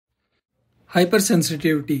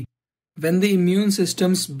Hypersensitivity, when the immune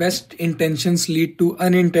system's best intentions lead to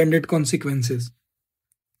unintended consequences.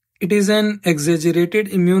 It is an exaggerated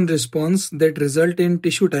immune response that results in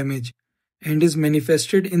tissue damage and is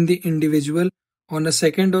manifested in the individual on a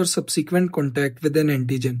second or subsequent contact with an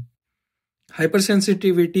antigen.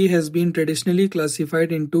 Hypersensitivity has been traditionally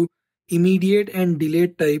classified into immediate and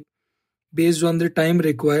delayed type based on the time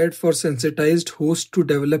required for sensitized hosts to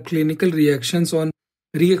develop clinical reactions on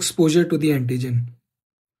re-exposure to the antigen.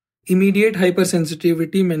 Immediate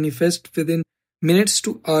hypersensitivity manifests within minutes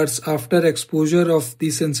to hours after exposure of the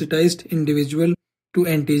sensitized individual to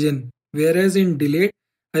antigen, whereas in delayed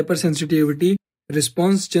hypersensitivity,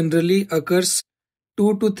 response generally occurs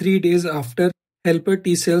 2 to 3 days after helper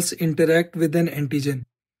T cells interact with an antigen.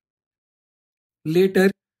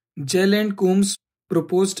 Later, Gell and Coombs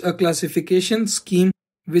proposed a classification scheme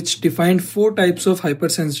which defined 4 types of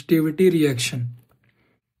hypersensitivity reaction.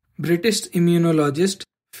 British immunologist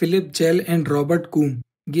Philip Gell and Robert Coombs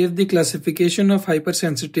gave the classification of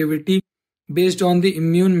hypersensitivity based on the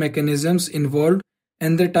immune mechanisms involved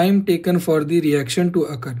and the time taken for the reaction to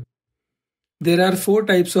occur. There are 4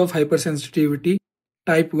 types of hypersensitivity: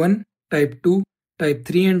 type 1, type 2, type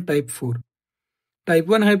 3 and type 4. Type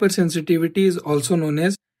 1 hypersensitivity is also known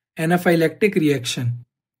as anaphylactic reaction.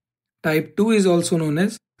 Type 2 is also known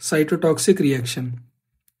as cytotoxic reaction.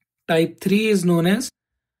 Type 3 is known as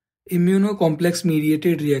immunocomplex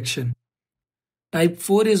mediated reaction. Type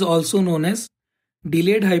 4 is also known as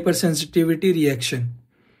delayed hypersensitivity reaction.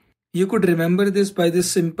 You could remember this by this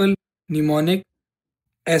simple mnemonic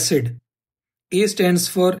ACID. A stands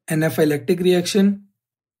for anaphylactic reaction,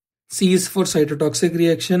 C is for cytotoxic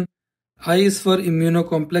reaction, I is for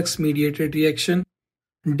immunocomplex mediated reaction,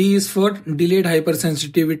 D is for delayed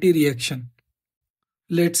hypersensitivity reaction.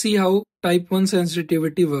 Let's see how type 1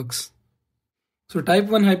 sensitivity works. So type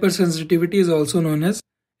 1 hypersensitivity is also known as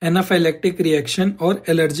anaphylactic reaction or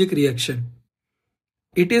allergic reaction.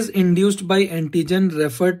 It is induced by antigen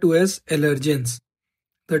referred to as allergens.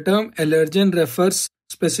 The term allergen refers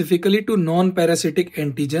specifically to non-parasitic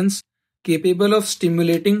antigens capable of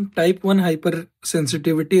stimulating type 1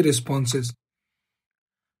 hypersensitivity responses.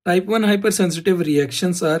 Type 1 hypersensitive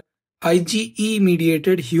reactions are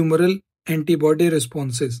IgE-mediated humoral antibody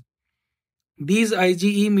responses. These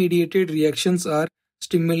IgE-mediated reactions are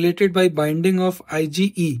stimulated by binding of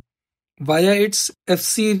IgE via its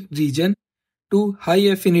Fc region to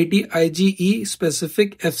high-affinity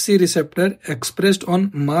IgE-specific Fc receptor expressed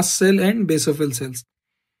on mast cell and basophil cells.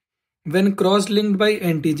 When cross-linked by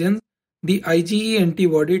antigens, the IgE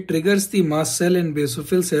antibody triggers the mast cell and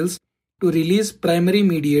basophil cells to release primary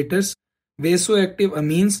mediators, vasoactive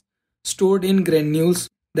amines stored in granules,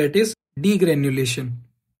 that is, degranulation.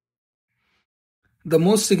 The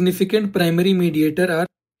most significant primary mediator are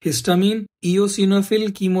histamine, eosinophil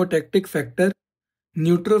chemotactic factor,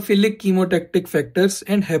 neutrophilic chemotactic factors,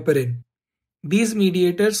 and heparin. These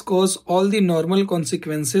mediators cause all the normal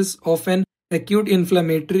consequences of an acute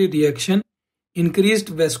inflammatory reaction: increased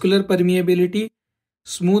vascular permeability,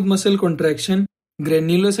 smooth muscle contraction,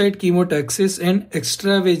 granulocyte chemotaxis and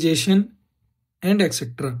extravasation, and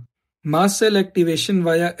etc. Mast cell activation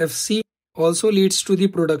via Fc also leads to the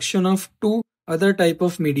production of 2 other type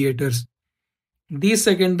of mediators. These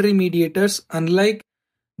secondary mediators, unlike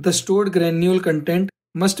the stored granule content,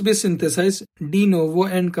 must be synthesized de novo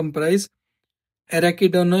and comprise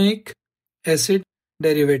arachidonic acid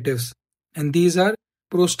derivatives, and these are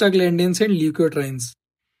prostaglandins and leukotrienes,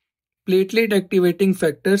 platelet activating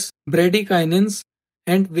factors, bradykinins,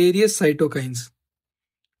 and various cytokines.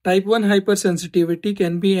 Type 1 hypersensitivity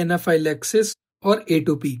can be anaphylaxis or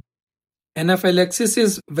atopy. Anaphylaxis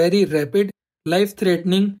is very rapid,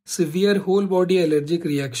 life-threatening, severe whole-body allergic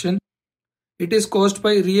reaction. It is caused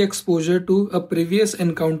by re-exposure to a previous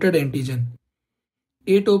encountered antigen.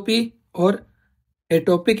 Atopy or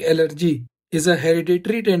atopic allergy is a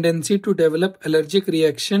hereditary tendency to develop allergic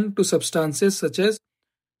reaction to substances such as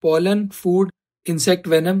pollen, food, insect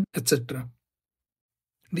venom, etc.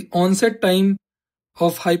 The onset time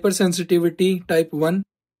of hypersensitivity type 1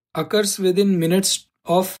 occurs within minutes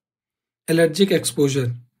of allergic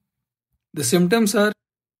exposure. The symptoms are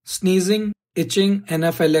sneezing, itching,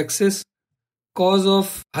 anaphylaxis, cause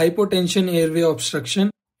of hypotension, airway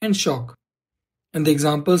obstruction, and shock. And the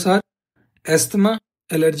examples are asthma,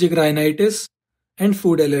 allergic rhinitis, and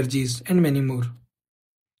food allergies, and many more.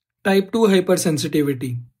 Type 2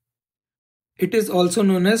 hypersensitivity. It is also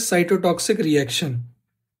known as cytotoxic reaction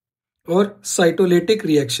or cytolytic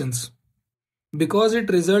reactions because it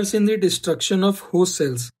results in the destruction of host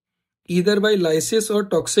cells either by lysis or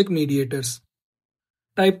toxic mediators.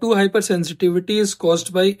 Type 2 hypersensitivity is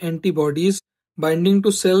caused by antibodies binding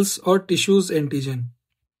to cells or tissues antigen.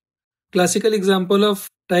 Classical example of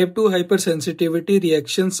type 2 hypersensitivity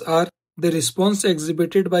reactions are the response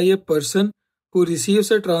exhibited by a person who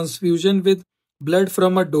receives a transfusion with blood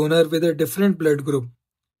from a donor with a different blood group,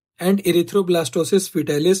 and erythroblastosis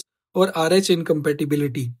fetalis or Rh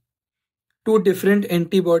incompatibility. Two different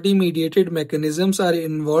antibody-mediated mechanisms are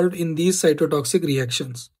involved in these cytotoxic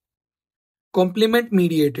reactions.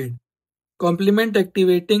 Complement-mediated.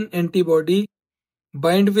 Complement-activating antibody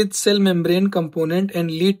bind with cell membrane component and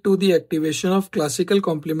lead to the activation of classical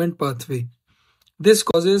complement pathway. This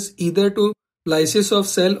causes either to lysis of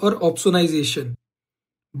cell or opsonization.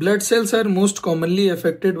 Blood cells are most commonly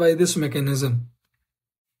affected by this mechanism.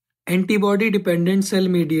 Antibody-dependent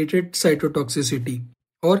cell-mediated cytotoxicity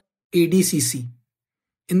or ADCC.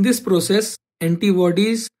 In this process,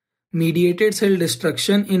 antibodies mediated cell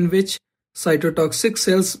destruction in which cytotoxic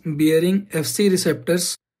cells bearing Fc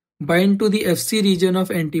receptors bind to the Fc region of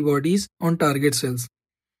antibodies on target cells.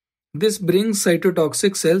 This brings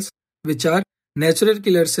cytotoxic cells, which are natural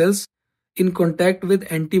killer cells, in contact with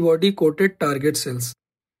antibody-coated target cells.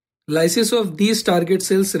 Lysis of these target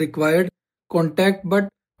cells required contact but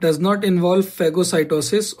does not involve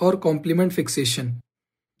phagocytosis or complement fixation.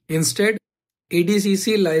 Instead,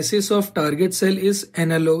 ADCC lysis of target cell is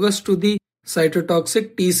analogous to the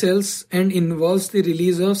cytotoxic T cells and involves the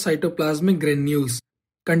release of cytoplasmic granules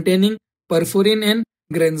containing perforin and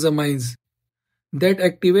granzymes that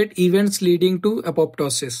activate events leading to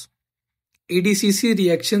apoptosis. ADCC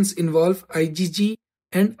reactions involve IgG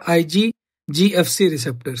and IgG-Fc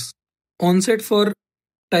receptors. Onset for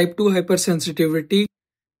type 2 hypersensitivity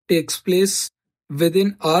takes place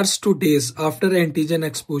within hours to days after antigen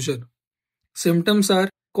exposure. Symptoms are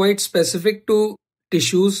quite specific to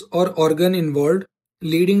tissues or organ involved,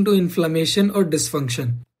 leading to inflammation or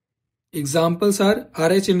dysfunction. Examples are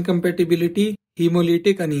Rh incompatibility,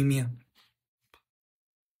 hemolytic anemia.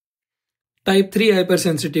 Type 3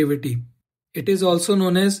 hypersensitivity. It is also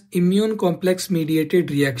known as immune complex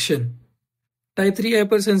mediated reaction. Type 3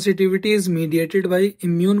 hypersensitivity is mediated by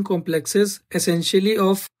immune complexes essentially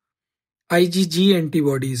of IgG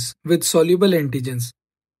antibodies with soluble antigens.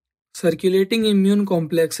 Circulating immune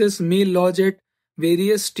complexes may lodge at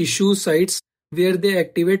various tissue sites where they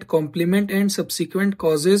activate complement and subsequent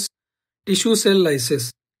causes tissue cell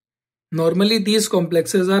lysis. Normally, these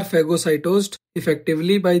complexes are phagocytosed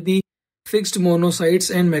effectively by the fixed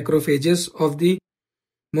monocytes and macrophages of the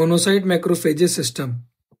monocyte-macrophage system.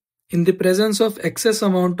 In the presence of excess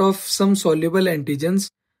amount of some soluble antigens,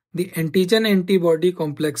 the antigen-antibody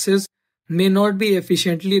complexes may not be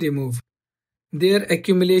efficiently removed. Their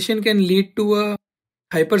accumulation can lead to a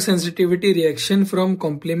hypersensitivity reaction from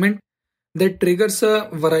complement that triggers a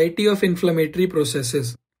variety of inflammatory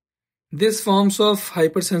processes. This forms of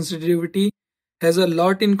hypersensitivity has a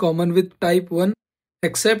lot in common with type 1,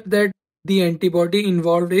 except that the antibody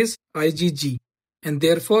involved is IgG and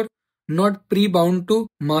therefore not pre-bound to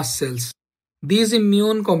mast cells. These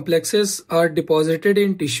immune complexes are deposited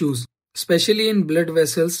in tissues, especially in blood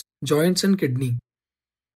vessels, joints and kidney.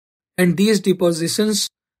 And these depositions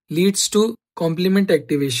leads to complement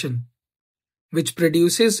activation, which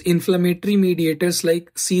produces inflammatory mediators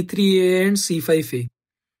like C3A and C5A.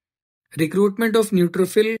 Recruitment of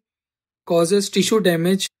neutrophil causes tissue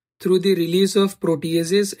damage through the release of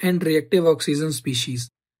proteases and reactive oxygen species.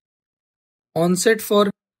 Onset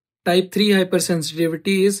for type 3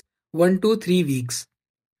 hypersensitivity is 1 to 3 weeks.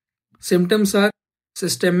 Symptoms are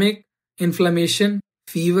systemic inflammation,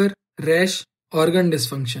 fever, rash, organ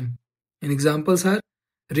dysfunction. And examples are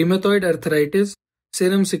rheumatoid arthritis,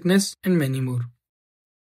 serum sickness, and many more.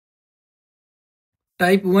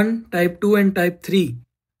 Type 1, Type 2, and Type 3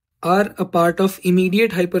 are a part of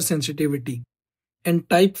immediate hypersensitivity, and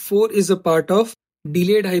Type 4 is a part of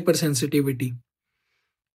delayed hypersensitivity.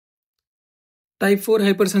 Type 4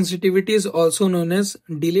 hypersensitivity is also known as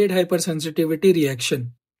delayed hypersensitivity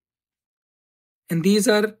reaction. And these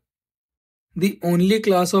are the only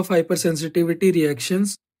class of hypersensitivity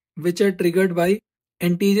reactions which are triggered by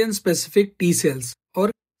antigen-specific T cells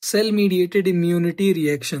or cell-mediated immunity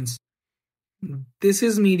reactions. This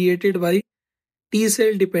is mediated by T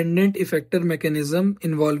cell-dependent effector mechanism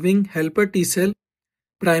involving helper T cell,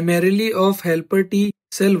 primarily of helper T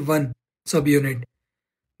cell 1 subunit.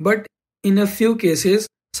 But in a few cases,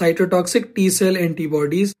 cytotoxic T cell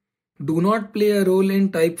antibodies do not play a role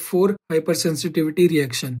in type 4 hypersensitivity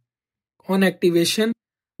reaction. On activation,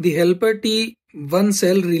 the helper T1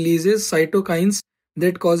 cell releases cytokines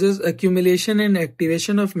that causes accumulation and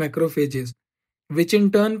activation of macrophages, which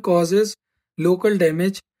in turn causes local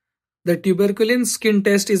damage The tuberculin skin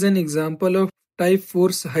test is an example of type 4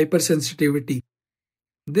 hypersensitivity.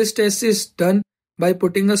 This test is done by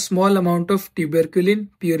putting a small amount of tuberculin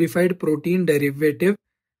purified protein derivative,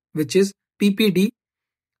 which is PPD,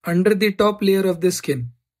 under the top layer of the skin.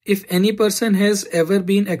 If any person has ever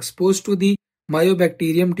been exposed to the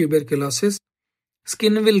Mycobacterium tuberculosis,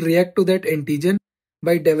 skin will react to that antigen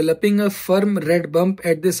by developing a firm red bump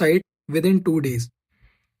at the site within 2 days.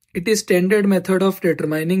 It is standard method of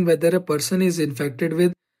determining whether a person is infected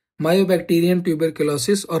with Mycobacterium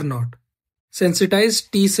tuberculosis or not.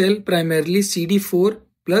 Sensitized T cell, primarily CD4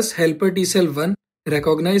 plus helper T cell 1,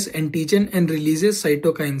 recognize antigen and releases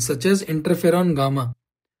cytokines such as interferon gamma,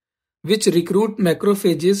 which recruit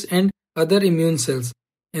macrophages and other immune cells,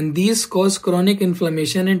 and these cause chronic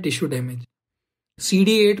inflammation and tissue damage.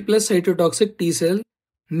 CD8 plus cytotoxic T cell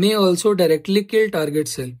may also directly kill target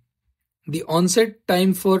cell. The onset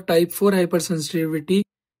time for type 4 hypersensitivity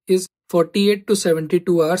is 48 to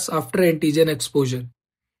 72 hours after antigen exposure.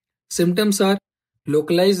 Symptoms are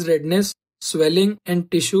localized redness, swelling, and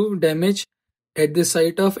tissue damage at the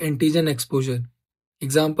site of antigen exposure.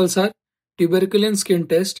 Examples are tuberculin skin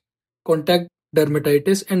test, contact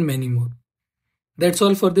dermatitis, and many more. That's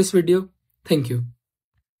all for this video. Thank you.